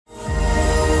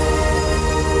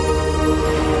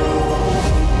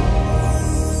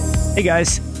Hey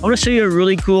guys, I want to show you a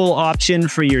really cool option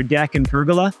for your deck and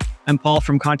pergola. I'm Paul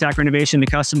from Contact Renovation to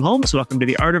Custom Homes. Welcome to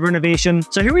the Art of Renovation.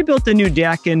 So here we built a new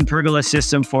deck and pergola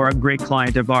system for a great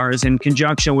client of ours in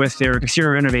conjunction with their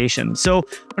exterior renovation. So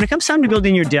when it comes time to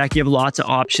building your deck, you have lots of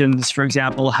options. For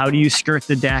example, how do you skirt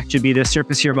the deck? Should be the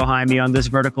surface here behind me on this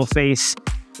vertical face.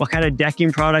 What kind of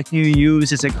decking product do you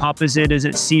use? Is it composite? Is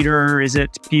it cedar? Is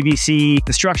it PVC?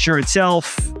 The structure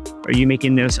itself? Are you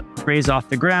making this raise off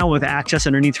the ground with access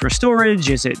underneath for storage?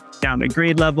 Is it down at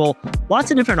grade level?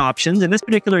 Lots of different options. In this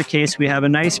particular case, we have a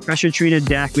nice pressure-treated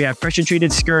deck. We have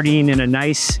pressure-treated skirting and a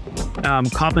nice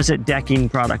composite decking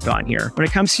product on here. When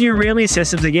it comes to your railing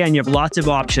systems, again, you have lots of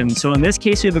options. So in this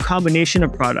case, we have a combination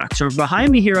of products. So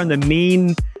behind me here on the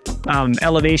main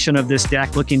elevation of this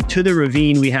deck, looking to the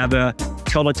ravine, we have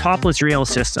it's called a topless rail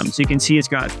system. So you can see it's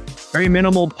got very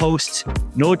minimal posts,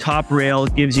 no top rail,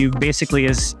 gives you basically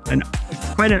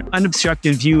quite an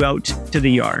unobstructed view out to the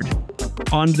yard.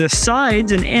 On the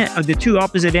sides and of the two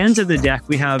opposite ends of the deck,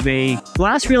 we have a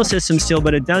glass rail system still,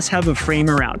 but it does have a frame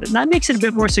around it. And that makes it a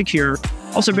bit more secure,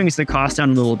 also brings the cost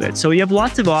down a little bit. So you have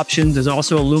lots of options. There's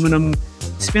also aluminum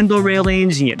spindle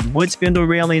railings, you get wood spindle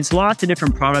railings, lots of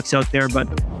different products out there, but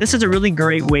this is a really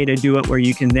great way to do it where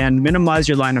you can then minimize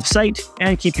your line of sight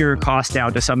and keep your cost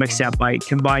down to some extent by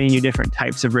combining your different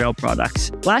types of rail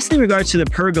products. Lastly, in regards to the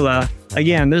pergola,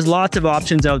 again, there's lots of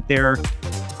options out there.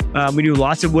 We do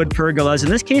lots of wood pergolas. In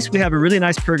this case, we have a really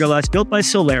nice pergola. It's built by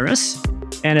Solaris,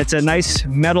 and it's a nice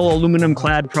metal aluminum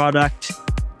clad product.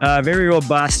 Very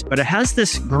robust, but it has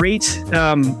this great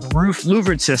roof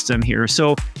louvered system here.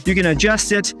 So you can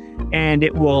adjust it and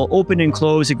it will open and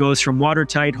close. It goes from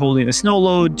watertight, holding a snow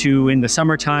load, to in the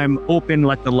summertime, open,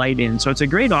 let the light in. So it's a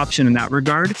great option in that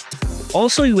regard.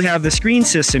 Also, we have the screen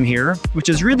system here, which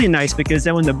is really nice because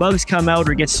then when the bugs come out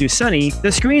or it gets too sunny,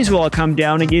 the screens will all come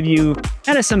down and give you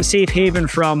kind of some safe haven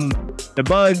from the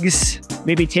bugs,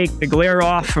 maybe take the glare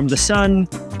off from the sun,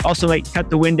 also like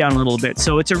cut the wind down a little bit.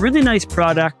 So it's a really nice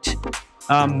product.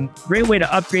 Great way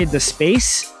to upgrade the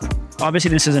space.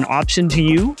 Obviously, this is an option to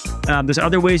you. There's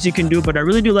other ways you can do it, but I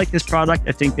really do like this product.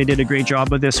 I think they did a great job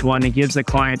with this one. It gives the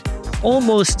client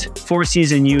almost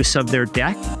 4-season use of their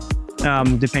deck,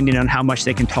 depending on how much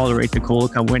they can tolerate the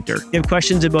cold come winter. If you have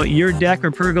questions about your deck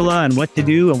or pergola and what to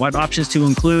do and what options to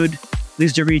include,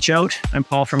 please do reach out. I'm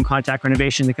Paul from Contact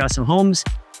Renovation to Custom Homes.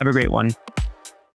 Have a great one.